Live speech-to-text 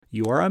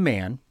you are a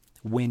man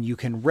when you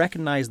can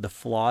recognize the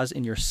flaws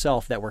in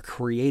yourself that were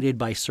created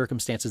by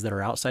circumstances that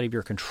are outside of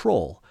your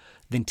control,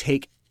 then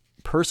take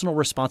personal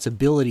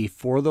responsibility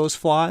for those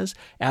flaws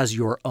as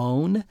your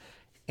own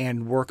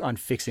and work on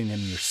fixing them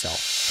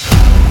yourself.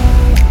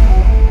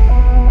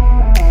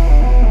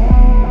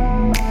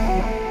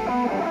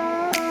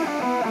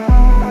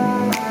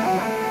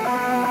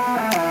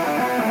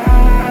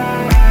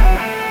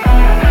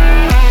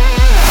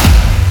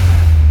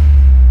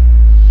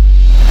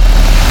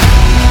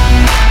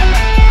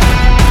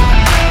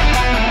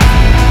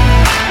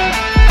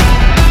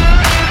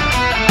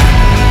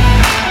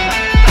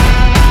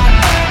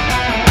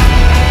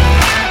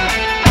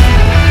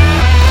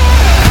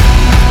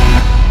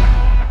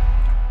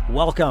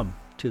 Welcome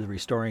to the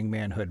Restoring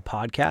Manhood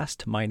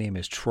podcast. My name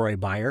is Troy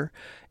Beyer,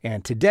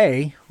 and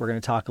today we're going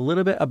to talk a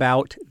little bit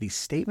about the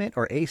statement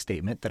or a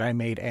statement that I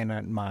made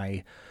in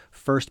my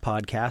first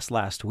podcast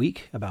last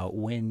week about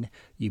when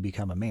you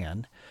become a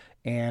man.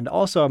 And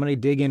also I'm going to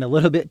dig in a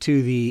little bit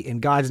to the "in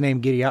God's name,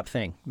 giddy up"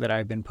 thing that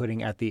I've been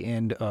putting at the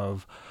end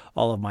of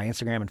all of my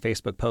Instagram and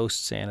Facebook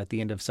posts and at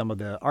the end of some of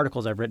the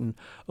articles I've written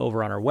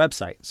over on our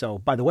website. So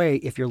by the way,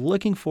 if you're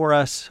looking for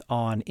us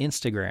on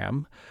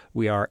Instagram,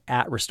 we are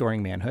at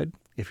Restoring Manhood.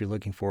 If you're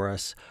looking for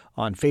us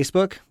on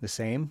Facebook, the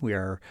same. We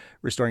are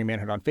Restoring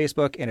Manhood on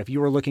Facebook. And if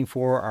you are looking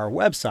for our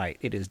website,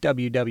 it is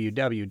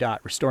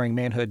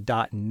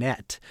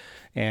www.restoringmanhood.net.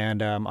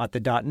 And at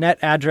the .net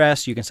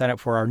address, you can sign up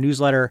for our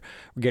newsletter.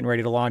 We're getting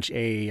ready to launch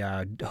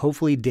a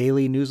hopefully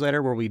daily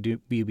newsletter where we'll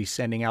be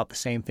sending out the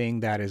same thing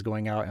that is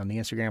going out on the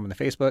Instagram and the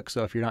Facebook.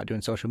 So if you're not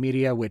doing social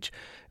media, which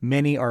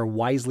many are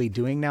wisely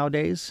doing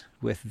nowadays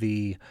with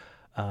the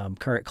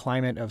current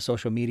climate of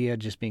social media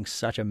just being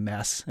such a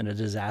mess and a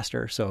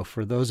disaster. So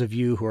for those of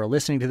you who are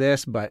listening to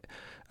this, but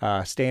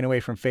staying away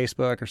from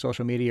Facebook or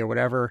social media or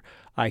whatever,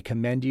 I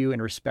commend you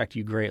and respect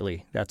you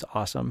greatly. That's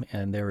awesome.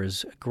 And there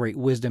is great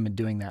wisdom in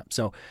doing that.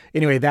 So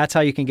anyway, that's how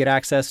you can get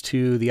access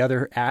to the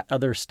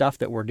other stuff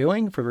that we're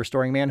doing for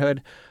Restoring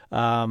Manhood.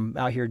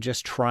 Out here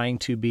just trying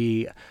to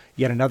be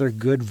yet another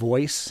good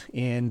voice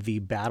in the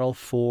battle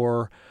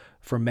for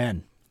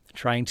men,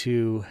 trying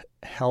to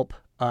help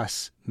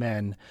us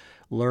men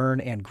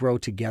learn and grow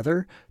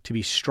together to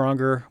be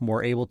stronger,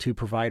 more able to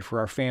provide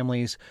for our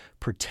families,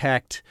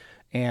 protect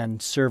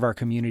and serve our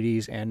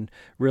communities, and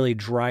really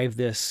drive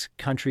this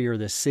country or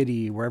this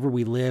city, wherever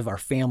we live, our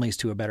families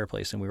to a better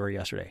place than we were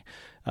yesterday.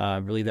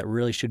 Really, that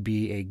really should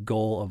be a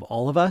goal of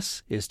all of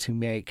us, is to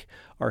make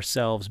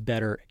ourselves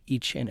better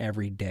each and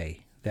every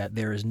day. That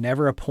there is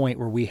never a point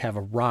where we have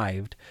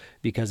arrived,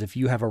 because if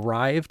you have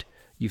arrived,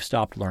 you've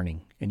stopped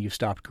learning and you've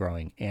stopped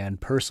growing. And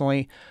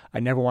personally, I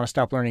never want to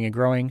stop learning and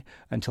growing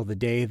until the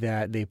day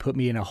that they put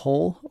me in a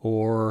hole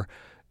or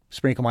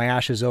sprinkle my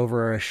ashes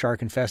over a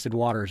shark-infested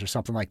waters or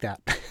something like that.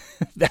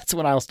 That's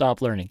when I'll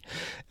stop learning.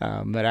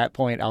 At that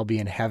point, I'll be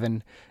in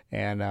heaven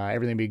and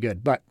everything will be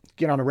good. But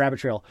get on a rabbit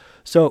trail.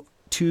 So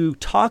to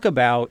talk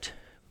about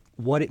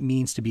what it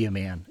means to be a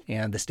man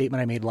and the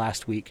statement I made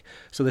last week.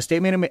 So the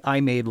statement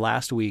I made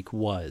last week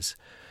was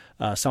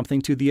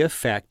something to the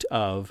effect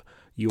of,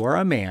 you are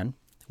a man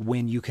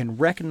when you can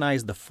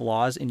recognize the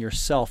flaws in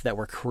yourself that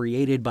were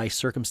created by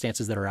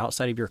circumstances that are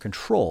outside of your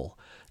control,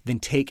 then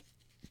take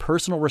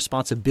personal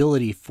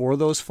responsibility for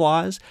those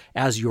flaws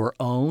as your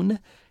own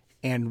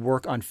and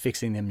work on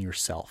fixing them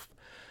yourself.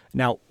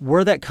 Now,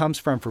 where that comes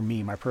from for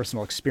me, my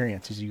personal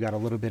experience, is you got a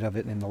little bit of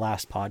it in the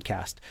last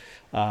podcast.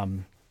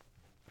 Kind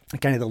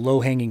of the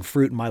low-hanging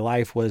fruit in my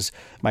life was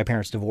my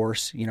parents'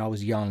 divorce. I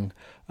was young,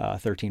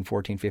 13,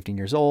 14, 15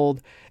 years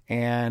old,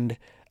 and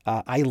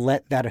I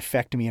let that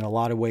affect me in a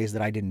lot of ways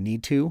that I didn't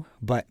need to.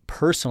 But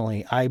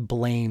personally, I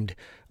blamed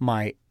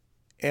my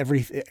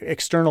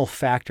external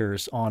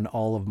factors on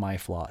all of my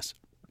flaws.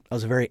 I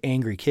was a very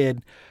angry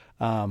kid.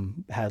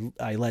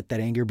 I let that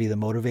anger be the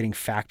motivating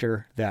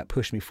factor that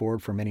pushed me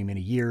forward for many,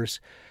 many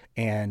years.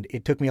 And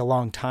it took me a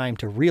long time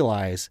to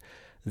realize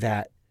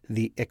that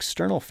the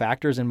external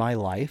factors in my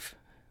life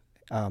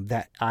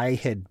that I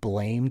had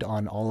blamed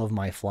on all of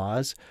my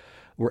flaws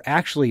were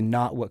actually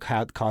not what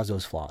caused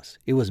those flaws.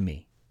 It was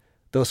me.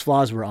 Those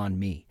flaws were on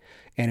me,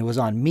 and it was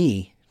on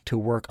me to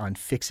work on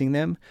fixing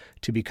them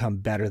to become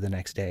better the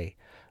next day.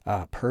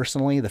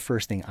 Personally, the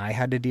first thing I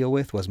had to deal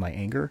with was my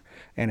anger,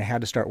 and I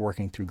had to start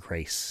working through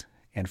grace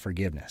and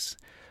forgiveness.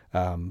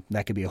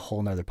 That could be a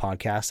whole nother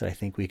podcast that I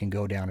think we can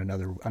go down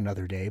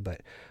another day, but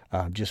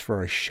just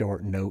for a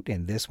short note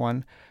in this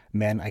one,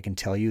 men, I can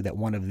tell you that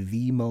one of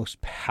the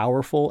most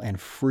powerful and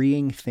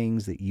freeing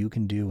things that you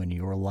can do in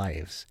your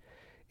lives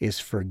is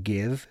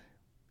forgive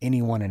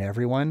anyone and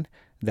everyone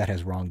that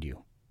has wronged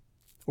you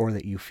or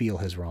that you feel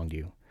has wronged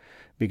you.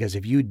 Because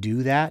if you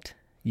do that,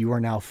 you are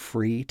now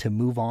free to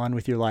move on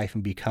with your life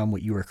and become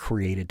what you were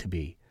created to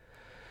be.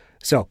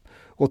 So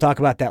we'll talk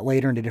about that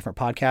later in a different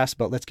podcast,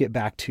 but let's get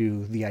back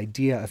to the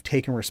idea of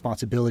taking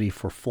responsibility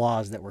for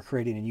flaws that were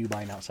created in you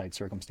by an outside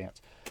circumstance.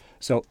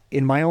 So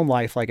in my own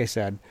life, like I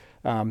said,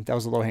 that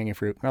was the low-hanging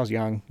fruit. When I was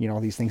young,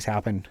 these things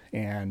happened,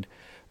 and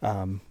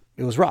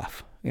it was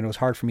rough. It was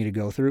hard for me to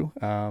go through,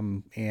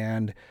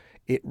 and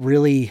it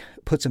really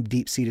put some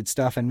deep-seated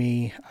stuff in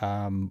me.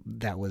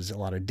 That was a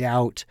lot of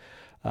doubt.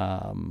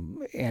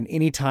 And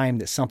any time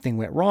that something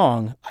went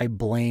wrong, I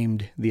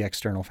blamed the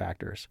external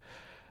factors.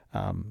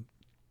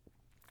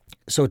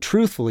 So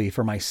truthfully,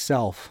 for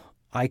myself,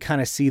 I kind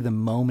of see the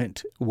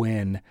moment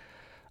when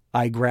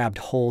I grabbed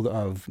hold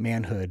of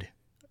manhood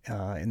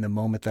in the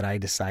moment that I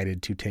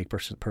decided to take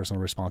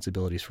personal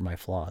responsibilities for my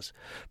flaws,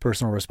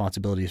 personal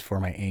responsibilities for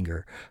my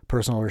anger,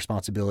 personal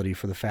responsibility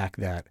for the fact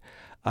that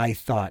I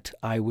thought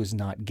I was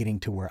not getting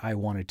to where I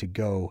wanted to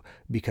go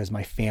because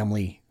my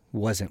family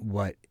wasn't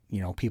what,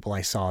 people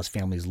I saw as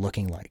families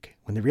looking like.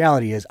 When the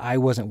reality is I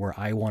wasn't where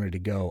I wanted to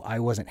go. I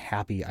wasn't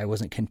happy. I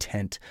wasn't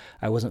content.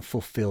 I wasn't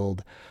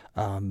fulfilled.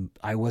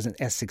 I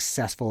wasn't as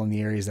successful in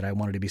the areas that I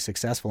wanted to be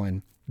successful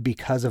in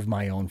because of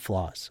my own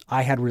flaws.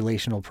 I had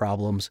relational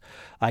problems.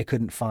 I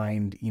couldn't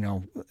find,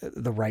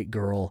 the right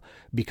girl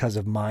because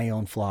of my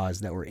own flaws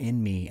that were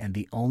in me. And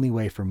the only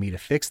way for me to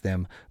fix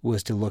them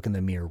was to look in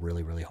the mirror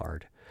really, really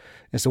hard.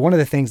 And so one of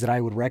the things that I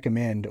would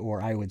recommend,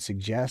 or I would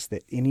suggest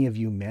that any of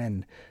you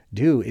men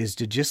do, is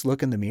to just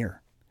look in the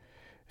mirror.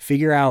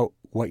 Figure out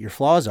what your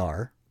flaws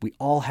are. We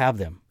all have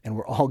them, and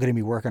we're all going to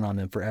be working on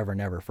them forever and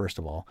ever, first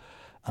of all.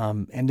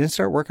 And then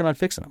start working on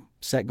fixing them.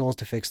 Set goals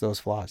to fix those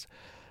flaws.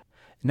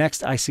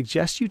 Next, I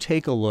suggest you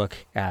take a look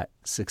at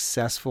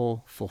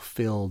successful,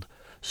 fulfilled,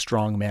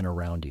 strong men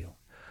around you,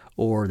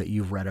 or that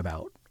you've read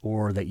about,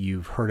 or that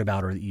you've heard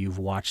about, or that you've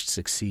watched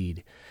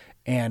succeed.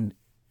 And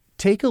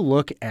take a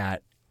look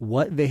at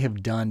what they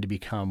have done to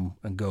become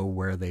and go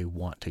where they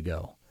want to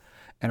go.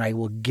 And I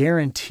will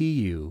guarantee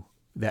you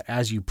that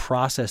as you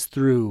process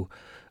through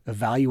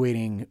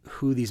evaluating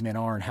who these men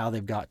are and how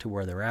they've got to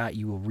where they're at,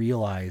 you will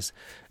realize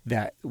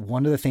that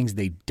one of the things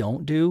they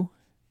don't do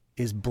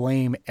is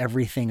blame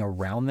everything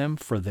around them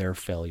for their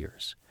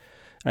failures.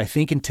 And I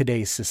think in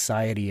today's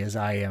society, as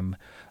I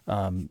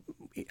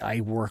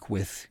work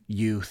with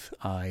youth,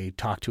 I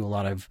talk to a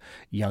lot of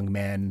young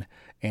men,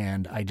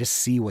 and I just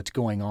see what's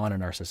going on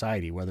in our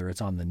society, whether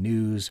it's on the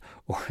news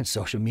or in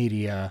social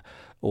media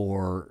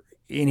or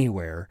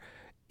anywhere.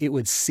 It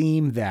would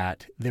seem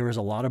that there is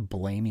a lot of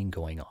blaming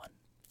going on.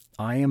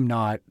 I am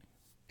not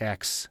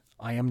X.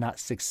 I am not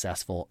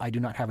successful. I do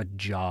not have a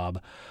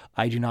job.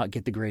 I do not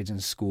get the grades in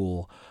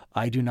school.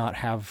 I do not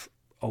have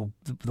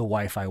the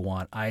wife I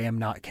want. I am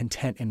not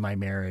content in my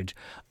marriage.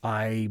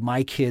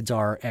 My kids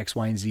are X,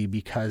 Y, and Z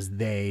because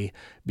they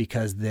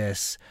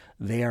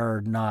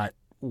are not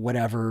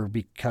whatever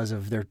because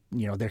of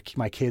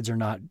my kids are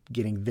not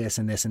getting this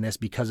and this and this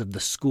because of the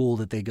school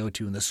that they go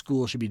to, and the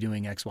school should be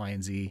doing X, Y,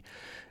 and Z.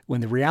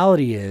 When the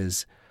reality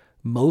is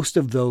most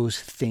of those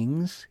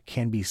things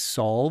can be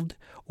solved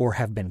or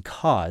have been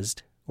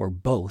caused, or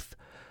both,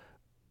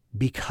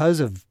 because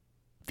of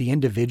the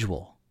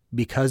individual,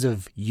 because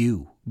of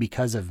you,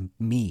 because of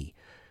me,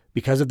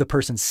 because of the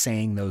person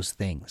saying those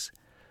things.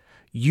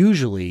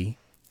 Usually,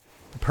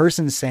 the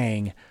person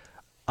saying,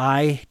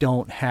 I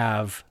don't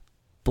have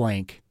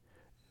blank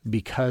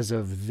because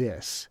of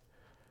this.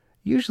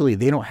 Usually,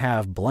 they don't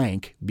have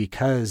blank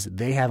because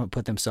they haven't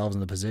put themselves in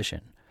the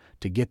position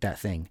to get that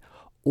thing,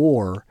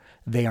 or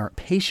they aren't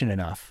patient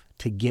enough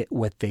to get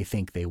what they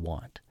think they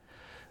want.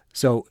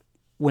 So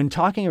when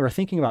talking or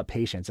thinking about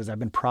patience, as I've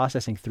been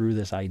processing through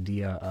this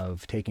idea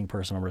of taking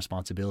personal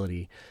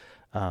responsibility,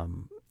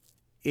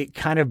 it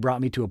kind of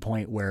brought me to a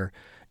point where,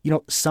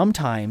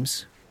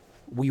 sometimes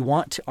we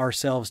want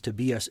ourselves to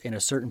be in a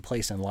certain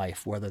place in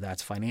life, whether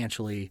that's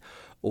financially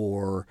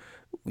or,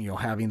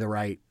 having the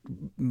right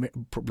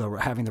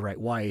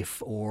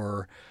wife,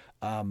 or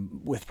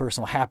with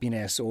personal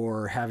happiness,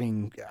 or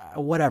having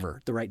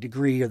whatever, the right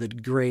degree or the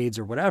grades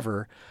or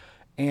whatever.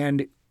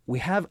 And we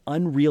have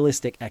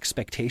unrealistic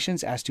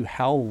expectations as to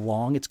how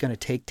long it's going to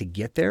take to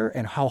get there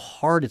and how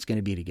hard it's going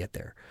to be to get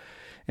there.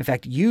 In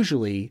fact,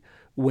 usually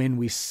when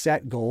we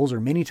set goals, or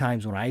many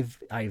times when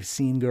I've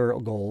seen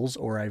goals,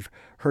 or I've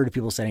heard of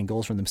people setting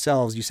goals for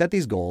themselves, you set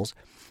these goals,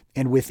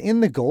 and within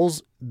the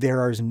goals,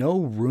 there is no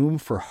room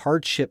for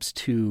hardships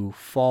to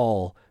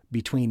fall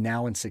between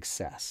now and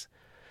success.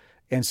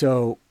 And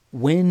so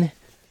when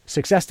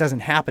success doesn't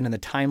happen in the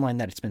timeline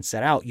that it's been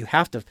set out, you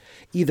have to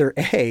either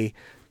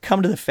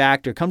come to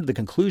the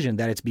conclusion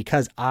that it's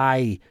because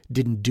I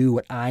didn't do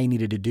what I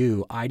needed to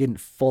do. I didn't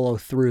follow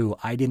through.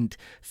 I didn't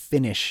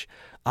finish.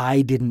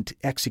 I didn't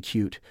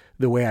execute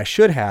the way I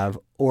should have.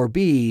 Or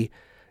B,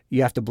 you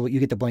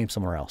get to blame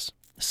someone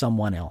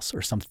else,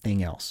 or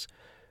something else.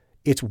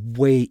 It's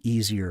way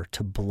easier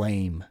to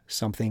blame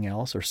something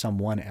else or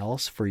someone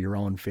else for your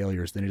own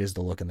failures than it is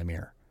to look in the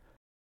mirror.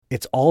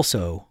 It's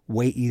also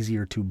way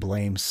easier to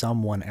blame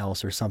someone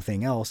else or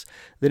something else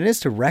than it is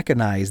to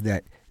recognize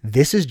that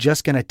this is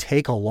just going to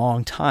take a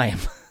long time.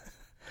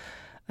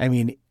 I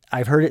mean,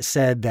 I've heard it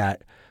said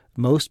that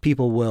most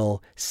people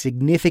will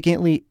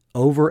significantly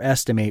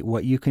overestimate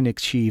what you can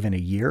achieve in a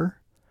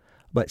year,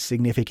 but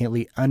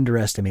significantly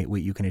underestimate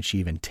what you can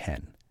achieve in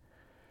 10.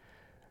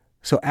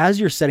 So as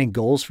you're setting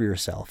goals for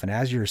yourself, and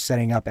as you're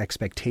setting up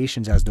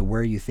expectations as to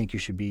where you think you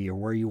should be or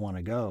where you want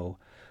to go,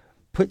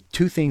 put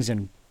two things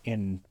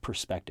in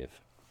perspective.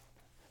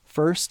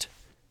 First,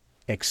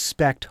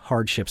 expect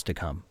hardships to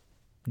come.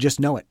 Just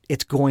know it.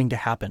 It's going to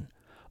happen.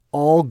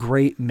 All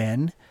great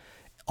men,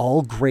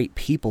 all great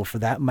people for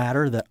that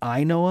matter that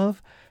I know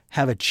of,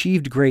 have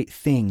achieved great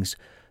things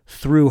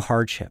through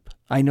hardship.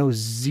 I know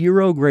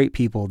zero great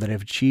people that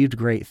have achieved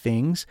great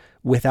things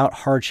without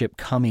hardship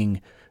coming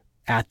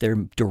at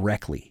them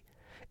directly.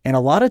 And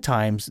a lot of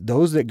times,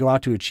 those that go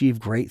out to achieve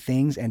great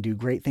things and do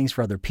great things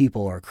for other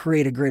people or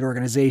create a great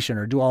organization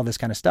or do all this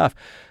kind of stuff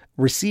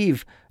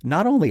receive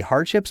not only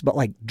hardships, but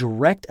like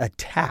direct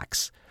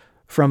attacks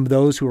from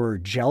those who are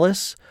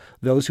jealous,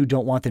 those who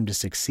don't want them to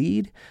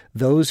succeed,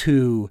 those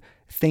who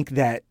think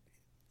that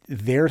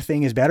their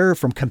thing is better,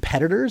 from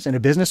competitors in a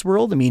business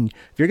world. I mean,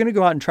 if you're going to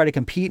go out and try to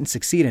compete and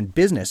succeed in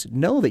business,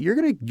 know that you're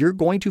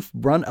going to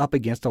run up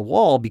against a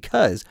wall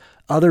because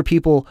other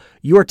people,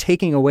 you're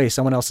taking away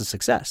someone else's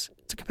success.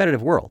 It's a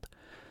competitive world.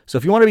 So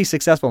if you want to be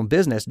successful in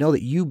business, know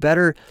that you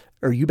better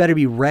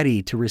be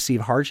ready to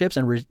receive hardships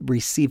and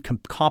receive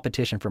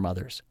competition from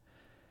others.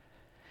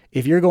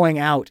 If you're going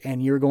out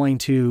and you're going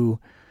to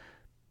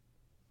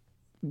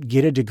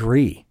get a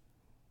degree,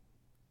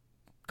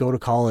 go to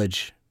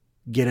college,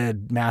 get a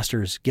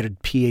master's, get a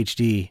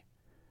PhD,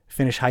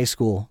 finish high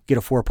school, get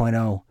a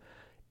 4.0.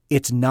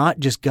 It's not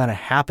just going to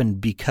happen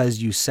because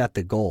you set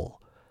the goal.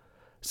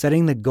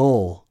 Setting the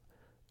goal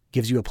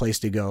gives you a place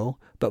to go,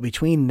 but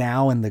between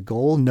now and the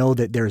goal, know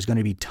that there's going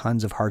to be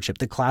tons of hardship.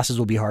 The classes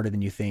will be harder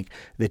than you think.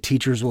 The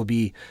teachers will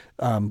be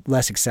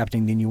less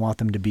accepting than you want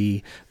them to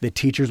be. The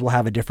teachers will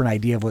have a different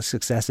idea of what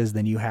success is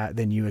than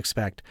you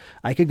expect.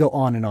 I could go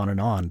on and on and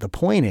on. The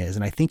point is,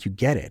 and I think you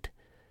get it,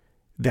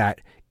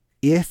 that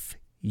if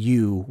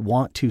you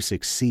want to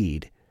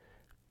succeed,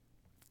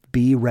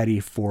 be ready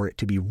for it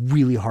to be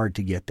really hard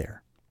to get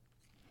there.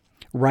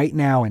 Right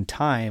now in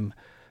time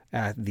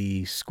at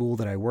the school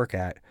that I work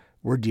at,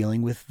 we're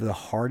dealing with the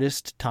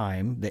hardest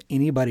time that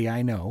anybody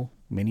I know,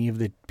 many of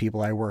the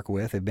people I work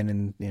with have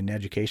been in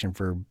education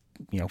for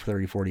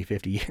 30, 40,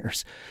 50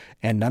 years,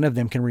 and none of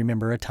them can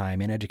remember a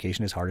time in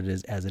education as hard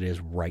as it is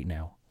right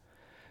now.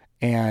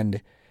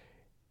 And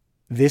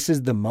this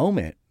is the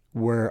moment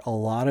where a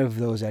lot of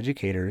those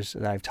educators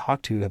that I've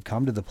talked to have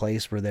come to the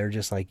place where they're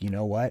just like, you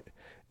know what?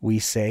 We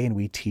say and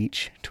we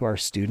teach to our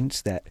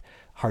students that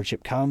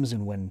hardship comes,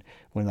 and when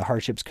the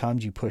hardships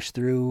comes, you push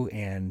through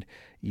and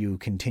you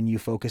continue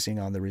focusing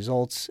on the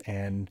results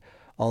and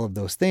all of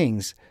those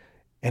things.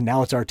 And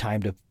now it's our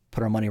time to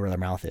put our money where their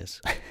mouth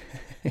is.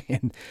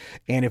 and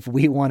if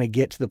we want to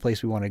get to the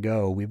place we want to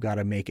go, we've got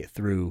to make it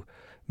through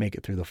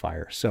the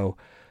fire. So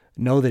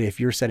know that if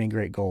you're setting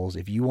great goals,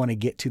 if you want to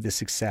get to the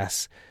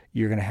success,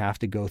 you're going to have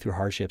to go through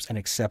hardships and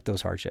accept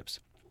those hardships.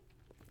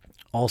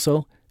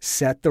 Also,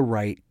 set the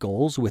right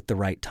goals with the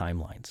right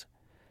timelines.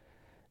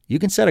 You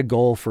can set a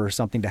goal for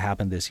something to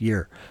happen this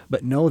year,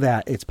 but know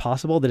that it's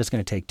possible that it's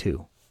going to take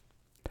 2.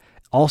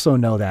 Also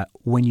know that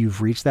when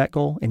you've reached that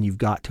goal and you've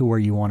got to where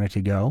you want it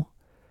to go,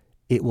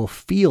 it will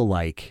feel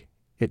like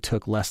it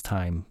took less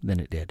time than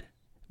it did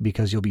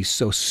because you'll be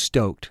so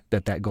stoked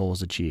that that goal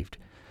is achieved.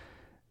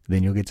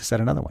 Then you'll get to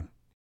set another one.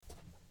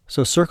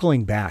 So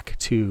circling back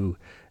to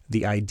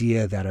the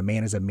idea that a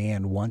man is a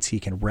man once he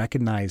can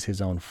recognize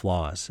his own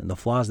flaws and the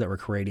flaws that were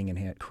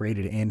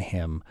created in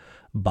him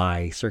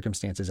by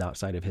circumstances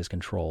outside of his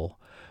control,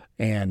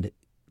 and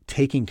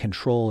taking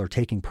control or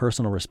taking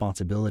personal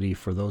responsibility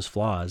for those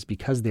flaws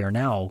because they are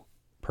now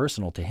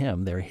personal to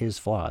him, they're his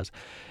flaws,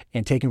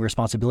 and taking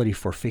responsibility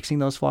for fixing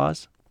those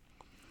flaws.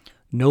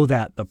 Know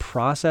that the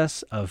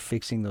process of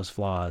fixing those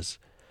flaws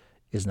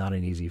is not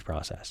an easy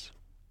process.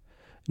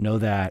 Know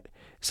that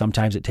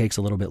sometimes it takes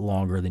a little bit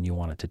longer than you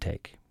want it to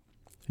take.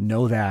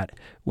 Know that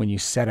when you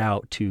set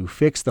out to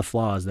fix the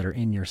flaws that are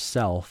in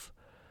yourself,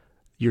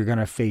 you're going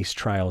to face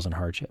trials and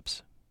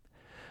hardships.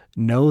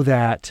 Know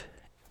that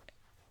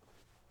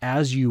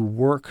as you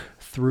work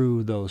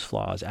through those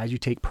flaws, as you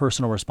take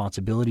personal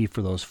responsibility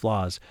for those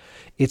flaws,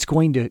 it's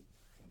going to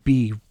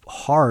be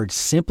hard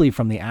simply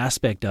from the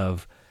aspect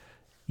of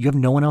you have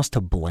no one else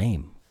to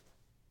blame.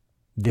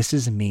 This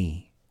is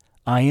me.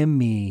 I am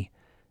me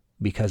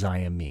because I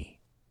am me,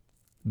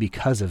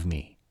 because of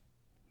me.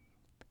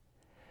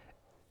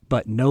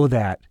 But know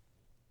that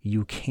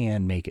you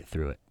can make it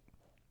through it.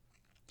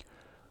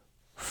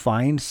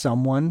 Find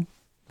someone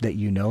that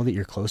you know that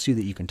you're close to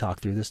that you can talk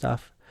through this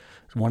stuff.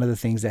 One of the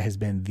things that has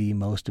been the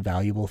most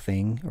valuable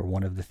thing, or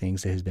one of the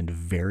things that has been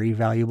very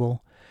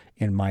valuable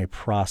in my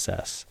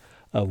process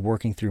of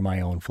working through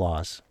my own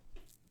flaws,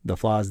 the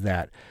flaws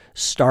that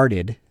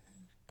started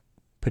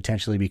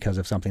potentially because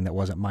of something that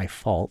wasn't my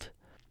fault,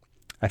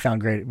 I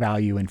found great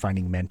value in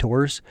finding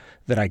mentors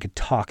that I could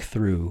talk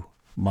through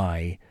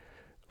my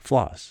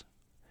flaws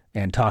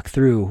and talk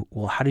through,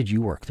 well, how did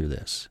you work through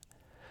this?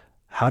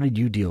 How did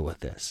you deal with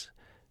this?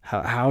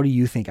 How do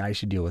you think I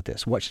should deal with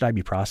this? What should I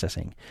be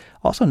processing?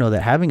 Also know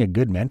that having a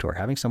good mentor,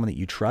 having someone that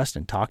you trust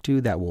and talk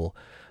to that will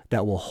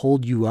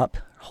hold you up,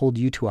 hold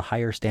you to a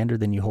higher standard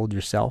than you hold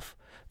yourself.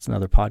 It's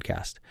another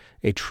podcast.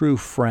 A true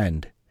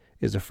friend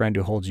is a friend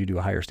who holds you to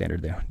a higher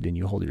standard than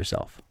you hold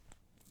yourself.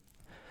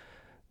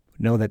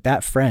 know that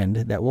that friend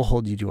that will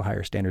hold you to a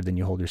higher standard than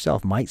you hold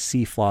yourself might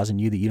see flaws in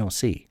you that you don't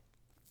see,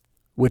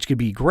 which could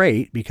be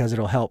great because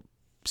it'll help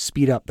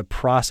speed up the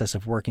process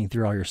of working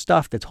through all your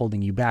stuff that's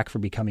holding you back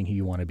from becoming who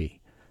you want to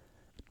be.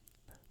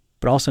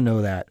 But also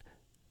know that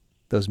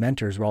those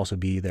mentors will also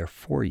be there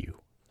for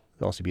you.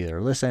 They'll also be there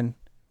to listen,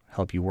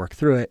 help you work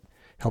through it,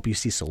 help you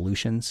see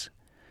solutions,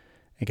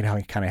 and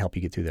can kind of help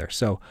you get through there.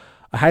 So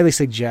I highly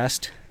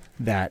suggest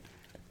that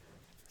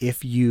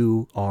if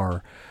you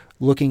are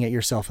looking at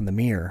yourself in the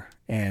mirror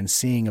and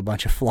seeing a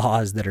bunch of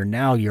flaws that are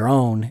now your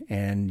own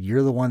and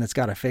you're the one that's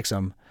got to fix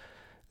them,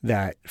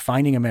 that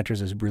finding a mentor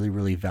is a really,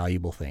 really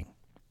valuable thing.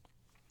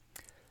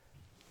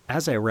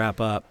 As I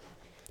wrap up,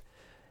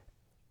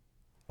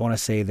 I want to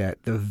say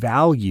that the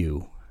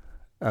value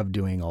of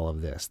doing all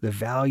of this, the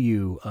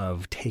value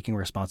of taking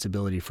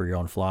responsibility for your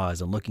own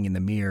flaws and looking in the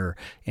mirror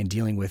and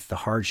dealing with the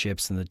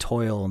hardships and the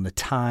toil and the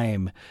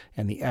time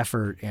and the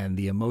effort and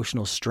the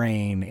emotional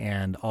strain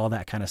and all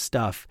that kind of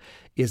stuff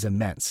is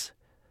immense.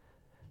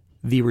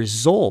 The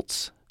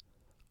results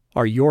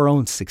are your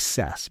own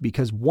success,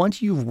 because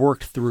once you've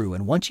worked through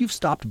and once you've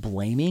stopped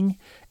blaming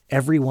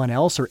everyone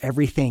else or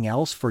everything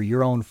else for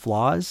your own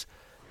flaws,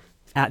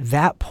 at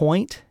that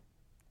point,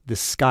 the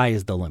sky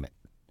is the limit.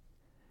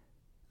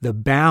 The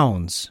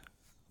bounds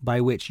by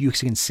which you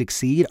can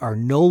succeed are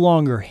no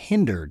longer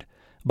hindered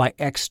by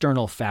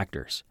external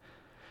factors.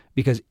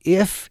 Because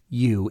if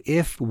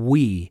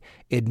we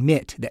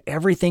admit that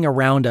everything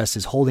around us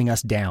is holding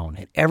us down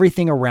and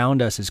everything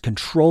around us is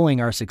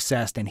controlling our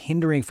success and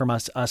hindering from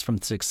us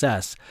from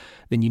success,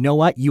 then you know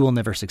what? You will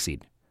never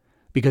succeed.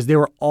 Because there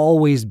will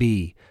always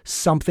be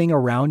something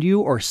around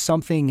you or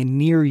something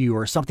near you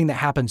or something that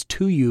happens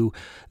to you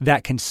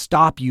that can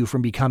stop you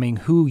from becoming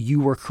who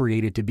you were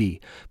created to be.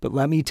 But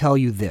let me tell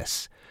you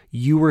this,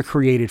 you were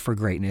created for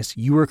greatness.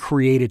 You were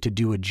created to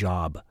do a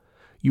job.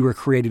 You were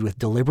created with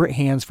deliberate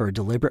hands for a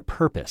deliberate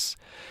purpose.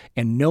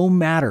 And no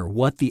matter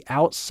what the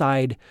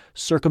outside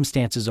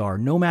circumstances are,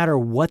 no matter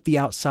what the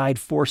outside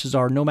forces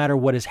are, no matter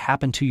what has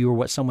happened to you or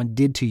what someone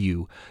did to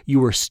you, you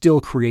were still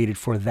created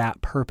for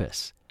that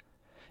purpose.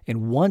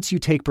 And once you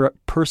take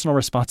personal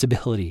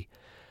responsibility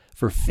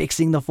for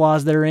fixing the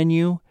flaws that are in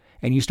you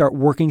and you start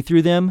working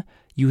through them,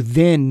 you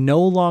then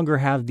no longer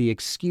have the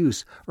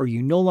excuse or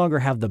you no longer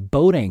have the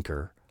boat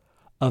anchor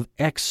of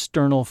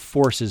external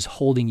forces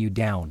holding you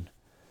down.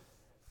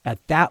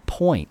 At that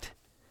point,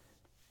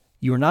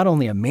 you are not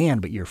only a man,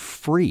 but you're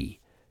free.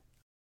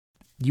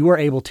 You are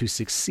able to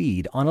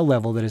succeed on a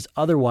level that is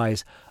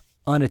otherwise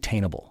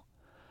unattainable.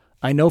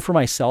 I know for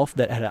myself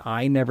that had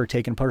I never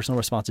taken personal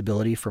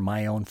responsibility for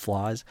my own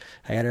flaws,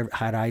 had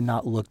I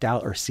not looked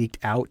out or seeked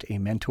out a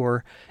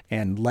mentor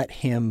and let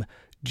him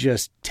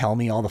just tell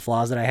me all the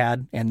flaws that I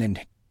had and then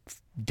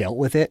dealt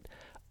with it,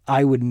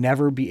 I would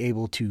never be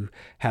able to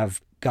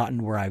have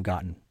gotten where I've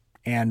gotten.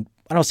 And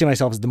I don't see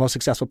myself as the most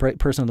successful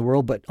person in the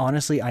world, but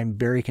honestly, I'm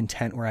very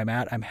content where I'm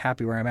at. I'm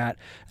happy where I'm at.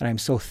 And I'm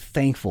so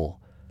thankful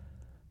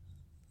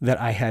that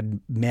I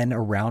had men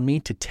around me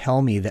to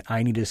tell me that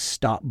I need to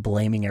stop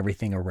blaming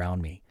everything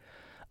around me.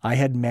 I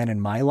had men in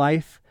my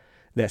life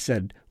that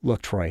said,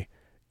 look, Troy,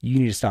 you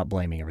need to stop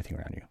blaming everything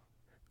around you.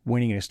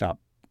 When are you going to stop,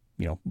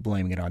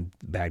 blaming it on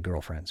bad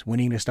girlfriends? When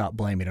are you going to stop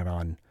blaming it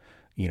on,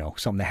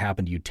 something that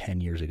happened to you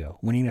 10 years ago?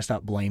 When are you going to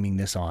stop blaming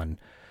this on,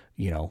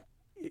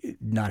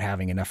 not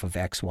having enough of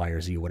X, Y,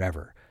 or Z,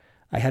 whatever?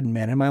 I had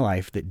men in my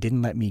life that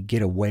didn't let me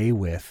get away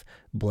with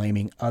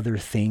blaming other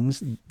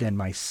things than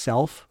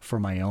myself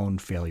for my own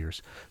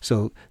failures.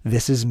 So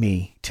this is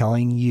me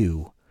telling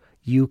you,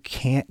 you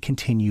can't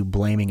continue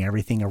blaming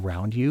everything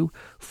around you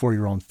for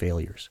your own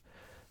failures.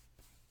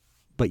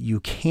 But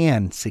you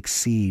can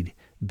succeed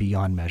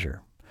beyond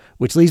measure.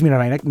 Which leads me to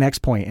my next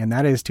point, and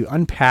that is to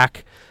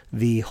unpack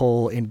the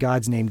whole in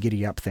God's name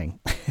giddy up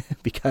thing.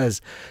 Because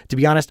to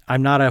be honest,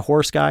 I'm not a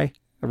horse guy.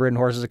 I've ridden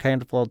horses a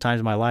handful of times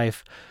in my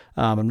life.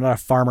 I'm not a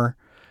farmer,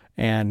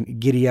 and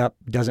giddy up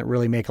doesn't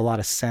really make a lot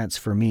of sense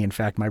for me. In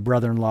fact, my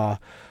brother-in-law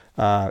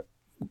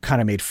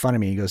kind of made fun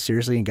of me. He goes,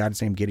 seriously, in God's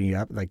name, giddy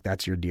up? Like,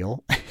 that's your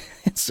deal?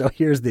 So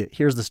here's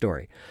the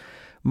story.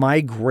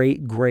 My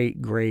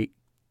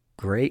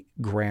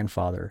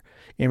great-great-great-great-grandfather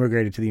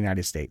immigrated to the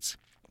United States.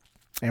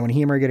 And when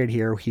he immigrated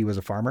here, he was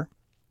a farmer,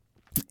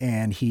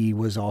 and he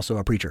was also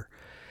a preacher.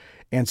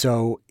 And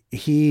so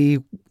he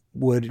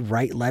would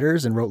write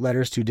letters and wrote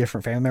letters to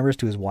different family members,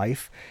 to his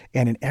wife.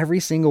 And in every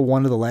single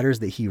one of the letters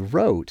that he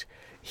wrote,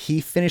 he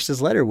finished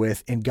his letter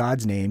with, in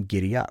God's name,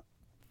 giddy up.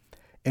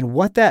 And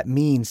what that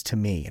means to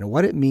me, and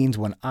what it means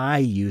when I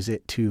use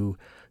it to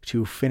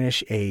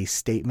finish a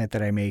statement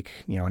that I make,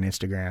 on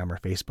Instagram or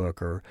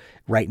Facebook, or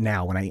right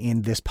now when I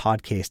end this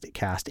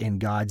podcast, in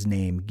God's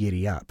name,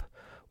 giddy up.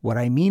 What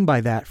I mean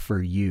by that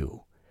for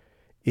you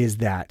is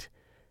that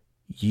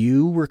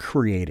you were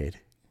created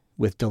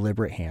with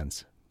deliberate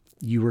hands.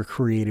 You were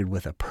created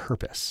with a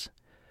purpose.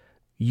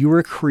 You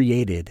were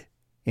created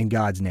in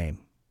God's name.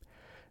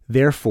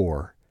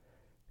 Therefore,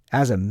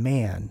 as a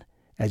man,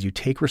 as you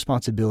take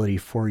responsibility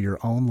for your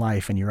own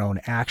life and your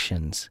own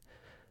actions,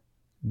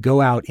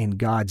 go out in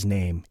God's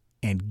name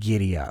and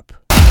giddy up.